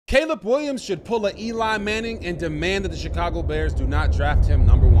Caleb Williams should pull a Eli Manning and demand that the Chicago Bears do not draft him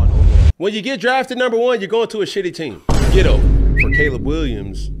 #1 overall. When you get drafted #1, you're going to a shitty team. Get over it. For Caleb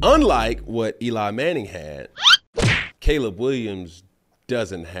Williams, unlike what Eli Manning had, Caleb Williams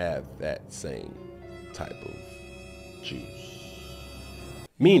doesn't have that same type of juice.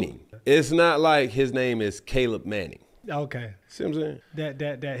 Meaning, it's not like his name is Caleb Manning. Okay. See what I'm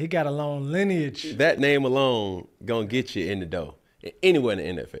saying? That he got a long lineage. That name alone gonna get you in the door. Anywhere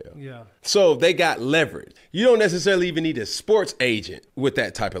in the NFL. Yeah. So they got leverage. You don't necessarily even need a sports agent with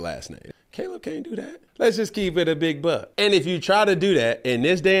that type of last name. Caleb can't do that. Let's just keep it a big buck. And if you try to do that in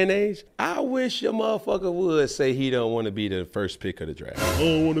this day and age, I wish your motherfucker would say he don't want to be the first pick of the draft. I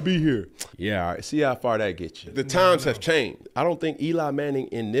don't want to be here. Yeah, all right. See how far that gets you. The times have changed. I don't think Eli Manning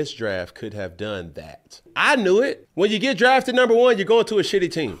in this draft could have done that. I knew it. When you get drafted #1, you're going to a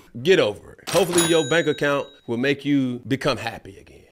shitty team. Get over it. Hopefully your bank account will make you become happy again.